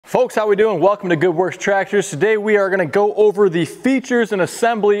Folks, how we doing? Welcome to Good Works Tractors. Today we are going to go over the features and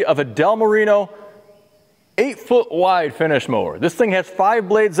assembly of a Del Morino 8-foot wide finish mower. This thing has 5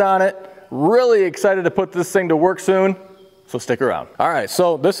 blades on it. Really excited to put this thing to work soon, so stick around. All right,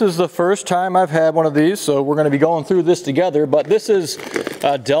 so this is the first time I've had one of these, so we're going to be going through this together, but this is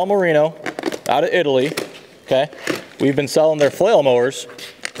Del Morino out of Italy, okay? We've been selling their flail mowers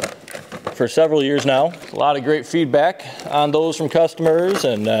for several years now. A lot of great feedback on those from customers,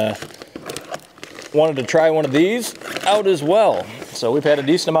 and wanted to try one of these out as well. So we've had a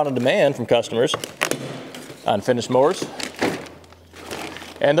decent amount of demand from customers on finish mowers.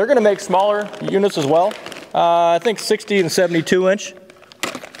 And they're gonna make smaller units as well. I think 60 and 72 inch.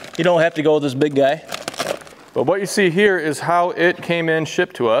 You don't have to go with this big guy. But what you see here is how it came in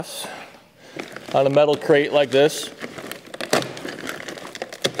shipped to us on a metal crate like this.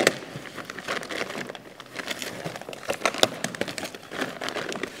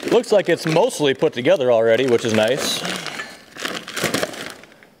 Looks like it's mostly put together already, which is nice.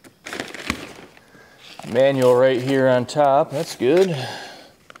 Manual right here on top, that's good.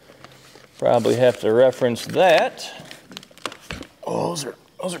 Probably have to reference that. Oh,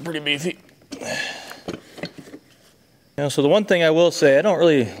 those are pretty beefy. You know, so the one thing I will say, I don't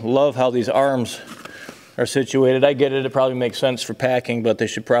really love how these arms are situated. I get it, it probably makes sense for packing, but they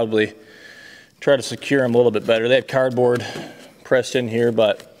should probably try to secure them a little bit better. They have cardboard pressed in here,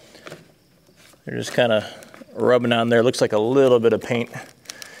 but they're just kind of rubbing on there. Looks like a little bit of paint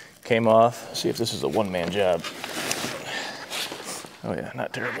came off. Let's see if this is a one-man job. Oh yeah,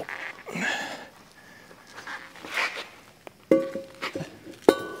 not terrible.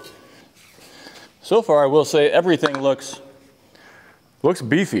 So far, I will say everything looks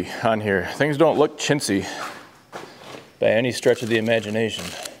beefy on here. Things don't look chintzy by any stretch of the imagination.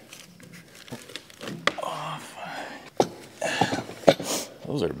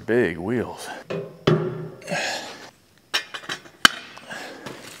 Those are big wheels.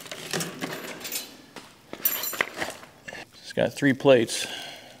 It's got 3 plates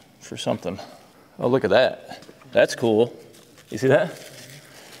for something. Oh, look at that. That's cool. You see that?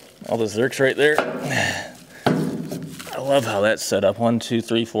 All the Zerks right there. I love how that's set up. 1, 2,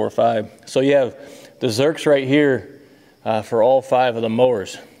 3, 4, 5. So you have the Zerks right here for all 5 of the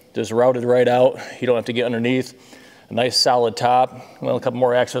mowers. Just routed right out. You don't have to get underneath. A nice solid top. Well, a couple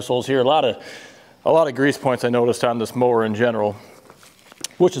more access holes here. A lot of grease points I noticed on this mower in general,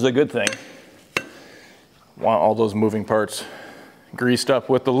 which is a good thing. Want all those moving parts greased up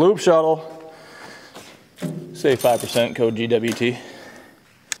with the lube shuttle. Save 5%, code GWT.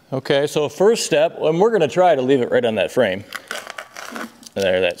 Okay, so first step, and we're going to try to leave it right on that frame,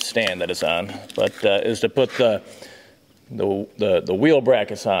 there, that stand that it's on, but is to put the wheel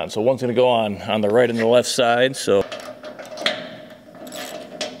brackets on. So one's going to go on the right and the left side. So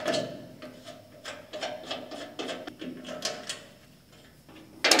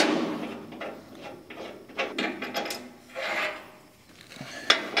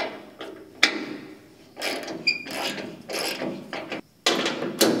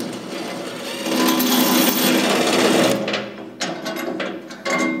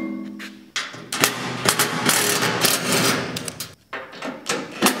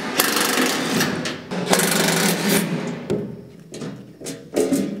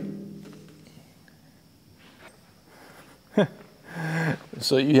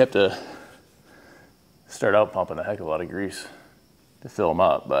so you have to start out pumping a heck of a lot of grease to fill them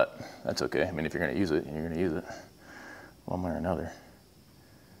up, but that's okay. I mean, if you're going to use it, you're going to use it one way or another.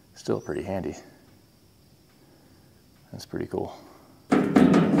 Still pretty handy. That's pretty cool.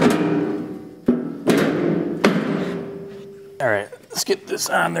 All right, let's get this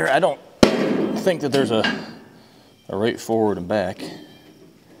on there. I don't think that there's a right forward and back,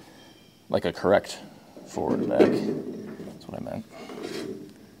 like a correct forward and back. That's what I meant.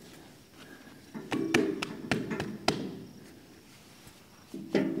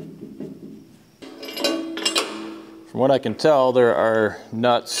 From what I can tell, there are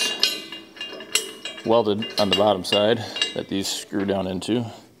nuts welded on the bottom side that these screw down into.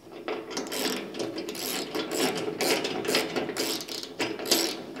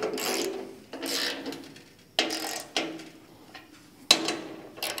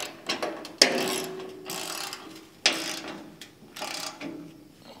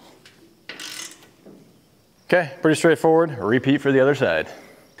 Okay, pretty straightforward. Repeat for the other side.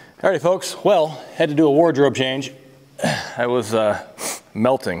 Alrighty folks, well, had to do a wardrobe change. I was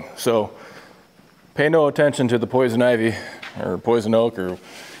melting, so pay no attention to the poison ivy or poison oak or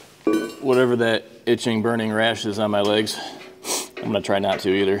whatever that itching, burning rash is on my legs. I'm gonna try not to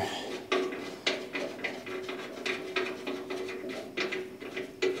either.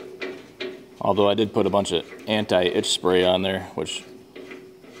 Although I did put a bunch of anti-itch spray on there, which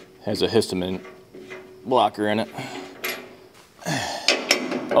has a histamine blocker in it.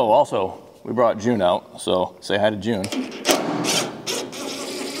 Oh, also, we brought June out, so say hi to June.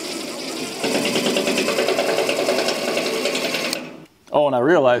 Oh, and I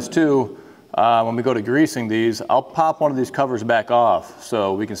realized too, when we go to greasing these, I'll pop one of these covers back off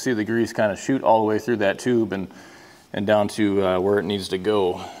so we can see the grease kind of shoot all the way through that tube and down to where it needs to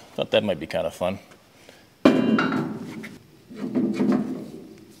go. Thought that might be kind of fun.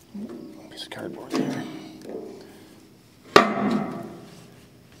 Piece of cardboard there.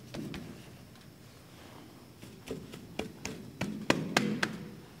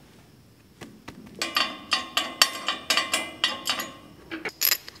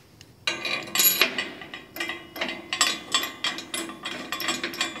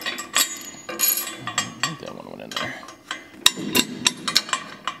 That one went in there.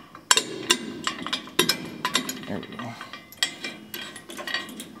 There we go.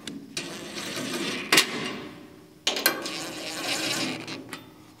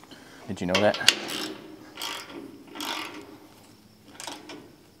 Did you know that?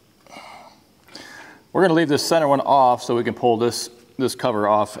 We're going to leave this center one off so we can pull this cover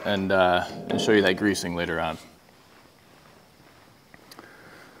off and show you that greasing later on.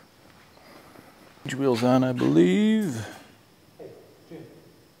 Wheels on, I believe.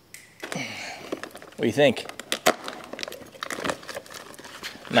 What do you think?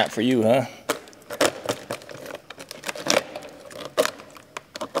 Not for you, huh?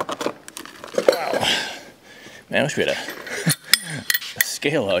 Wow. Man, I wish we had a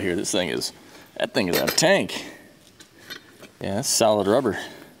scale out here. That thing is a tank. Yeah, that's solid rubber.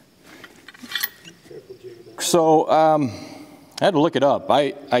 So, I had to look it up.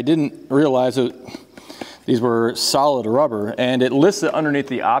 I didn't realize that these were solid rubber, and it lists it underneath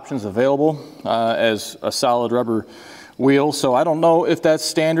the options available as a solid rubber wheel. So I don't know if that's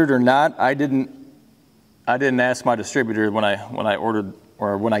standard or not. I didn't ask my distributor when I ordered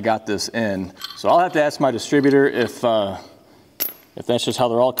or when I got this in. So I'll have to ask my distributor if that's just how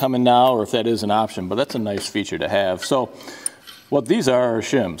they're all coming now, or if that is an option. But that's a nice feature to have. So what these are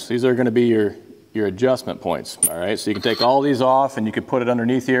shims. These are going to be your adjustment points. All right, so you can take all these off and you could put it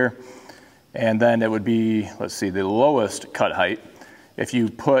underneath here. And then it would be, let's see, the lowest cut height. If you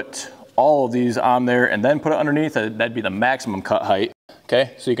put all of these on there and then put it underneath, that'd be the maximum cut height.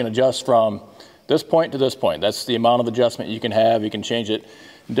 Okay, so you can adjust from this point to this point. That's the amount of adjustment you can have. You can change it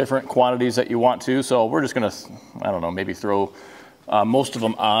in different quantities that you want to. So we're just gonna, I don't know, maybe throw most of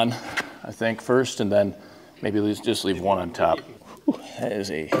them on, I think, first, and then maybe just leave one on top. Whew, that is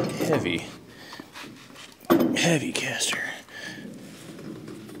a heavy caster.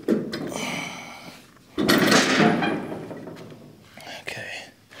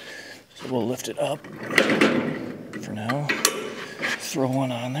 We'll lift it up for now. Throw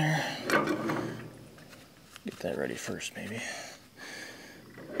one on there. Get that ready first, maybe.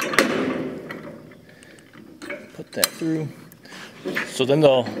 Put that through. So then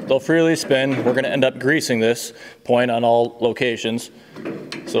they'll freely spin. We're going to end up greasing this point on all locations.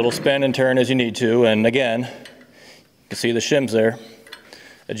 So it'll spin and turn as you need to. And again, you can see the shims there.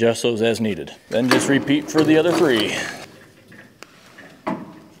 Adjust those as needed. Then just repeat for the other three.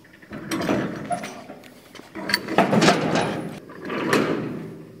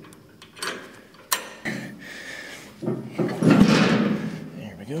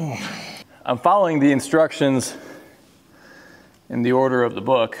 I'm following the instructions in the order of the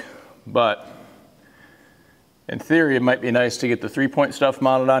book, but in theory it might be nice to get the 3-point stuff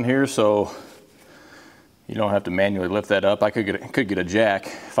mounted on here so you don't have to manually lift that up. I could get a jack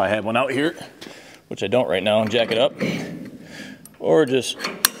if I had one out here, which I don't right now, and jack it up, or just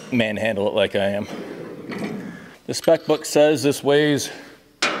manhandle it like I am. The spec book says this weighs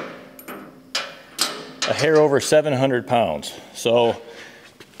a hair over 700 pounds. So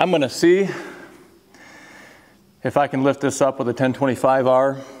I'm going to see if I can lift this up with a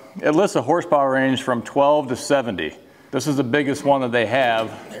 1025R. It lists a horsepower range from 12 to 70. This is the biggest one that they have.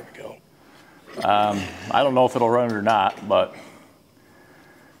 There we go. I don't know if it'll run it or not, but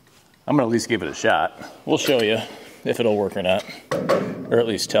I'm going to at least give it a shot. We'll show you if it'll work or not, or at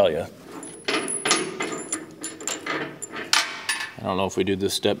least tell you. I don't know if we do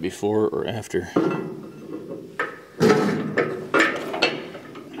this step before or after.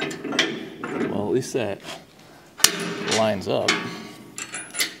 Well, at least that lines up.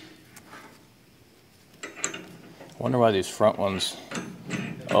 Wonder why these front ones,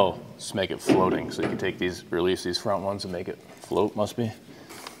 oh, just make it floating. So you can take these, release these front ones and make it float, must be.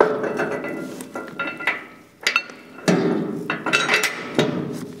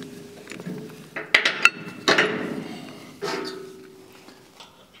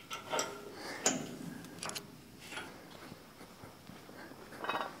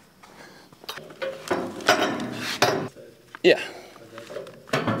 Yeah.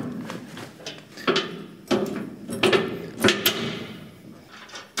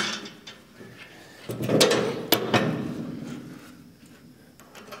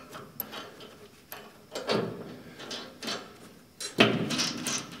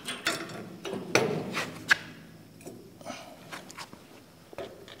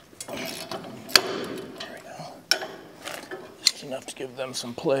 Enough to give them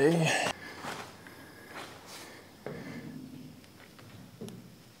some play.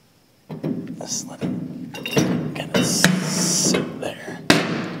 Let's let it kind of sit there.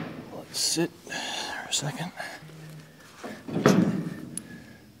 Let's sit for a second.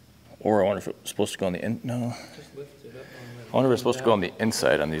 Or I wonder if it's supposed to go on the in. No. I wonder if it's supposed to go on the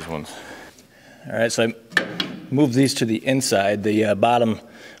inside on these ones. All right, so I moved these to the inside. The bottom,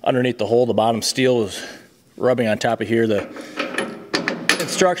 underneath the hole, the bottom steel is rubbing on top of here. The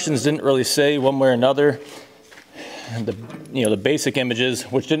instructions didn't really say one way or another. And the basic images,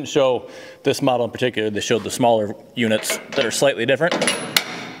 which didn't show this model in particular, they showed the smaller units that are slightly different,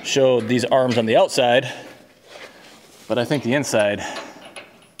 showed these arms on the outside, but I think the inside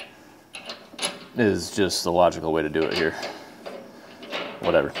is just the logical way to do it here.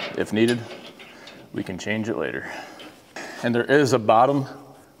 Whatever, if needed, we can change it later. And there is a bottom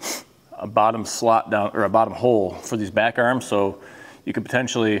slot down, or a bottom hole for these back arms, so you could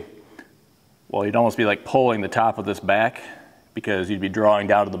potentially, well, you'd almost be like pulling the top of this back because you'd be drawing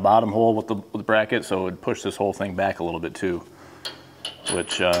down to the bottom hole with the bracket, so it would push this whole thing back a little bit too,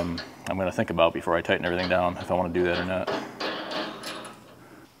 which I'm gonna think about before I tighten everything down, if I wanna do that or not.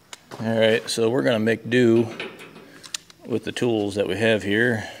 All right, so we're gonna make do with the tools that we have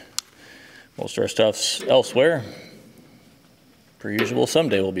here. Most of our stuff's elsewhere. Per usual,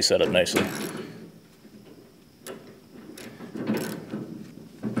 someday we'll be set up nicely.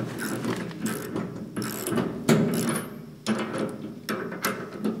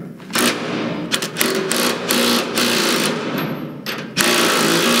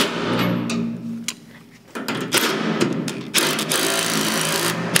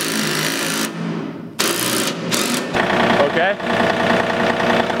 Okay.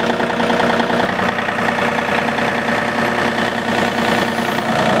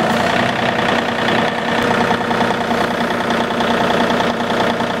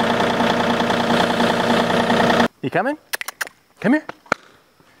 You coming? Come here.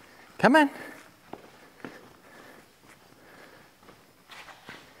 Come on.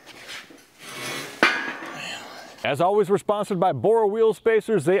 As always, we're sponsored by Bora Wheel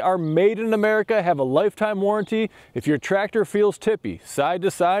Spacers. They are made in America, have a lifetime warranty. If your tractor feels tippy, side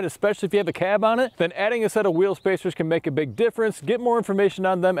to side, especially if you have a cab on it, then adding a set of wheel spacers can make a big difference. Get more information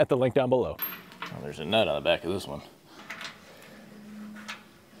on them at the link down below. Oh, there's a nut on the back of this one.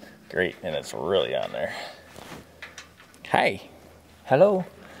 Great, and it's really on there. Hi. Hello.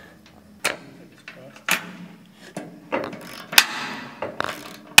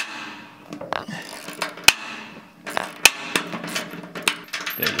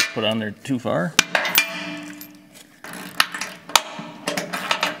 Did I just put on there too far?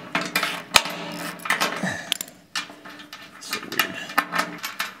 So weird.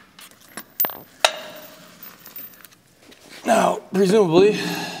 Now, presumably,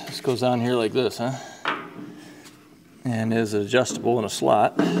 this goes on here like this, huh? And is adjustable in a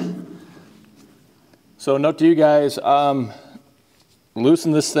slot. So note to you guys,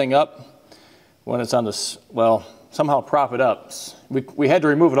 loosen this thing up when it's on this, well, somehow prop it up. We had to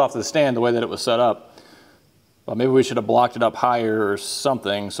remove it off the stand the way that it was set up. Well, maybe we should have blocked it up higher or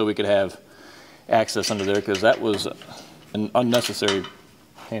something so we could have access under there, because that was an unnecessary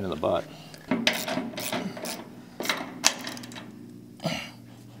pain in the butt.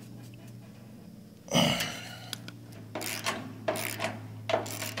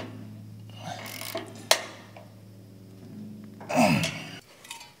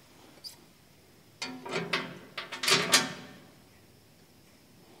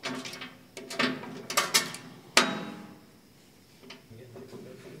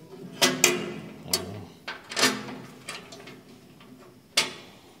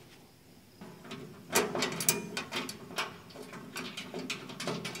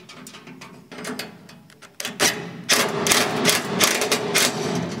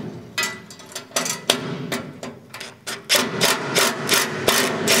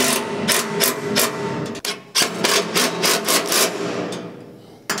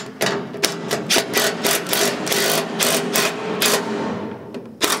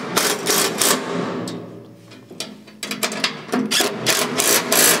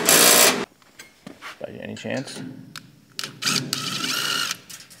 Any chance?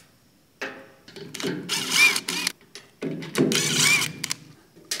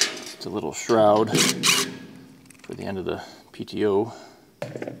 It's a little shroud for the end of the PTO.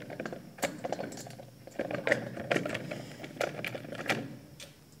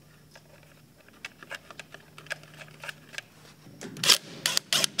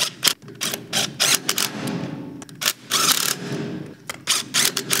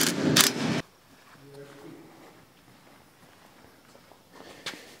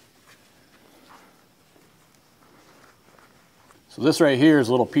 So this right here is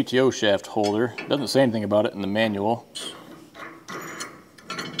a little PTO shaft holder. It doesn't say anything about it in the manual.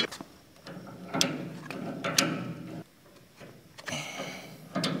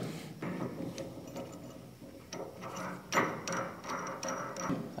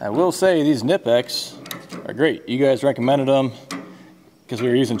 I will say these Knipex are great. You guys recommended them because we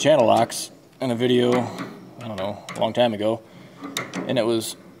were using channel locks in a video, I don't know, a long time ago. And it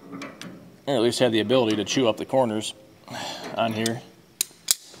was, or at least had the ability to chew up the corners on here.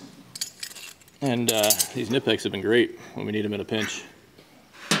 And these Knipex have been great when we need them in a pinch.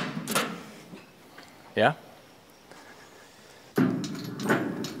 Yeah?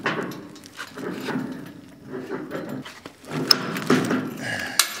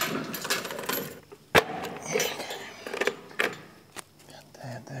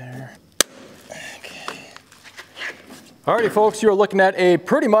 Alrighty folks, you're looking at a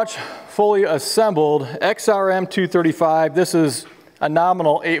pretty much fully assembled XRM 235. This is a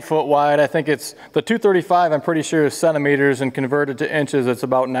nominal 8 foot wide. I think it's, the 235 I'm pretty sure is centimeters, and converted to inches it's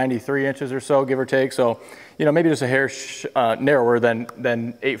about 93 inches or so, give or take. So, you know, maybe just a hair narrower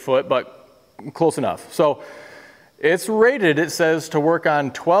than 8 foot, but close enough. So it's rated, it says, to work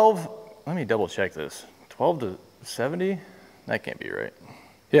on 12, let me double check this, 12 to 70? That can't be right.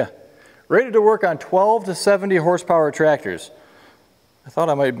 Yeah. Rated to work on 12 to 70 horsepower tractors. I thought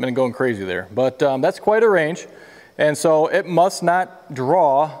I might have been going crazy there, but that's quite a range. And so it must not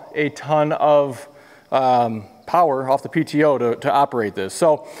draw a ton of power off the PTO to operate this.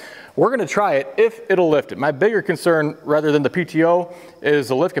 So we're gonna try it if it'll lift it. My bigger concern, rather than the PTO, is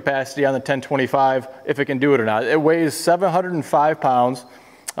the lift capacity on the 1025, if it can do it or not. It weighs 705 pounds.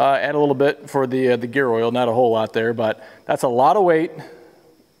 Add a little bit for the gear oil, not a whole lot there, but that's a lot of weight.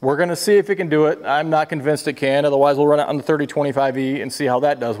 We're gonna see if it can do it. I'm not convinced it can, otherwise we'll run it on the 3025E and see how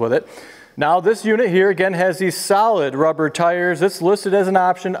that does with it. Now this unit here, again, has these solid rubber tires. It's listed as an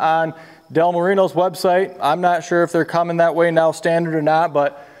option on Del Morino's website. I'm not sure if they're coming that way now, standard or not,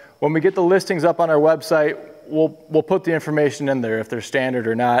 but when we get the listings up on our website, we'll put the information in there if they're standard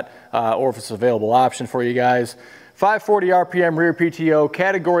or not, or if it's an available option for you guys. 540 RPM rear PTO,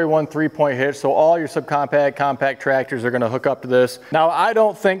 category 1 3-point hitch, so all your subcompact, compact tractors are gonna hook up to this. Now, I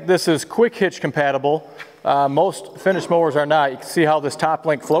don't think this is quick hitch compatible. Most Finish mowers are not. You can see how this top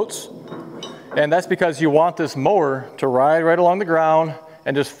link floats, and that's because you want this mower to ride right along the ground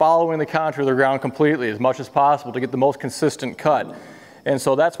and just following the contour of the ground completely as much as possible to get the most consistent cut. And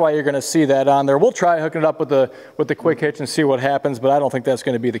so that's why you're gonna see that on there. We'll try hooking it up with the quick hitch and see what happens, but I don't think that's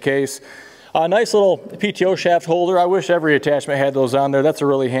gonna be the case. A nice little PTO shaft holder. I wish every attachment had those on there. That's a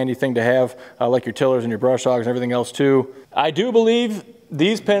really handy thing to have, like your tillers and your brush hogs and everything else too. I do believe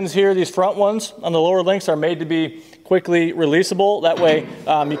these pins here, these front ones on the lower links, are made to be quickly releasable. That way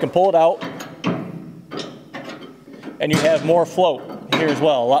you can pull it out and you have more float here as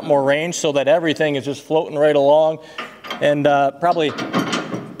well, a lot more range, so that everything is just floating right along, and probably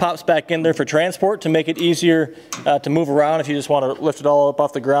pops back in there for transport to make it easier to move around if you just want to lift it all up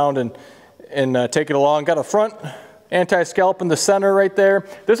off the ground and take it along. Got a front anti-scalp in the center right there.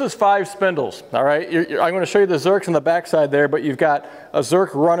 This is 5 spindles, all right? I'm gonna show you the Zerks on the backside there, but you've got a Zerk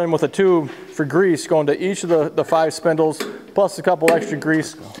running with a tube for grease going to each of the 5 spindles, plus a couple extra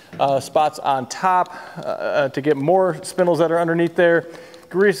grease spots on top to get more spindles that are underneath there.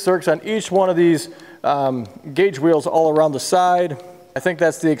 Grease Zerks on each one of these gauge wheels all around the side. I think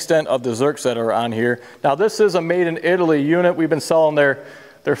that's the extent of the Zerks that are on here. Now this is a made in Italy unit. We've been selling their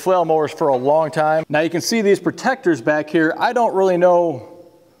flail mowers for a long time. Now you can see these protectors back here. I don't really know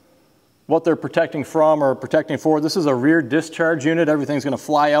what they're protecting from or protecting for. This is a rear discharge unit. Everything's gonna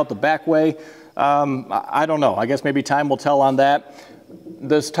fly out the back way. I don't know. I guess maybe time will tell on that.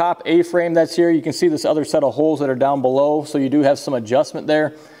 This top A-frame that's here, you can see this other set of holes that are down below, so you do have some adjustment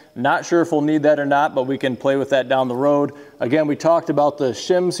there. Not sure if we'll need that or not, but we can play with that down the road. Again, we talked about the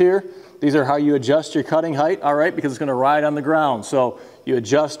shims here. These are how you adjust your cutting height, all right, because it's gonna ride on the ground. So you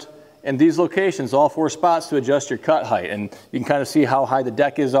adjust in these locations, all 4 spots, to adjust your cut height. And you can kind of see how high the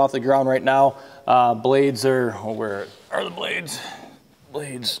deck is off the ground right now. Blades are, oh, where are the blades?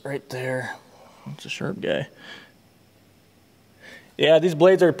 Blades right there. That's a sharp guy. Yeah, these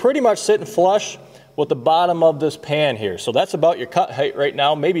blades are pretty much sitting flush with the bottom of this pan here. So that's about your cut height right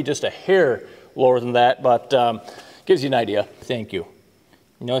now, maybe just a hair lower than that, but gives you an idea. Thank you.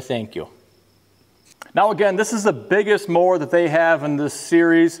 No, thank you. Now again, this is the biggest mower that they have in this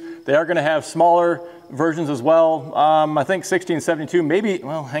series. They are gonna have smaller versions as well. I think 1672, maybe,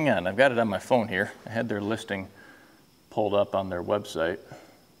 well, hang on, I've got it on my phone here. I had their listing pulled up on their website.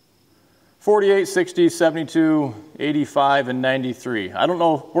 48, 60, 72, 85, and 93. I don't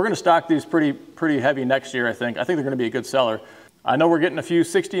know, we're gonna stock these pretty heavy next year, I think. I think they're gonna be a good seller. I know we're getting a few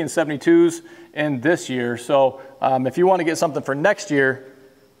 60 and 72s in this year, so if you wanna get something for next year,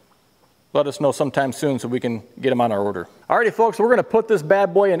 let us know sometime soon so we can get them on our order. Alrighty folks, we're gonna put this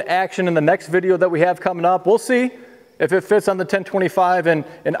bad boy in action in the next video that we have coming up. We'll see if it fits on the 1025 and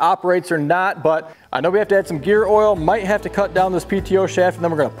operates or not, but I know we have to add some gear oil, might have to cut down this PTO shaft, and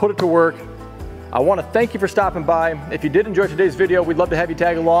then we're gonna put it to work. I wanna thank you for stopping by. If you did enjoy today's video, we'd love to have you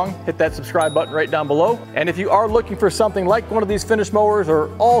tag along. Hit that subscribe button right down below. And if you are looking for something like one of these Finish mowers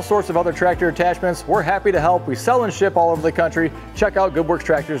or all sorts of other tractor attachments, we're happy to help. We sell and ship all over the country. Check out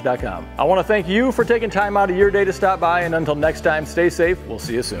goodworkstractors.com. I wanna thank you for taking time out of your day to stop by, and until next time, stay safe. We'll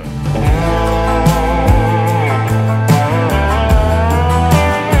see you soon.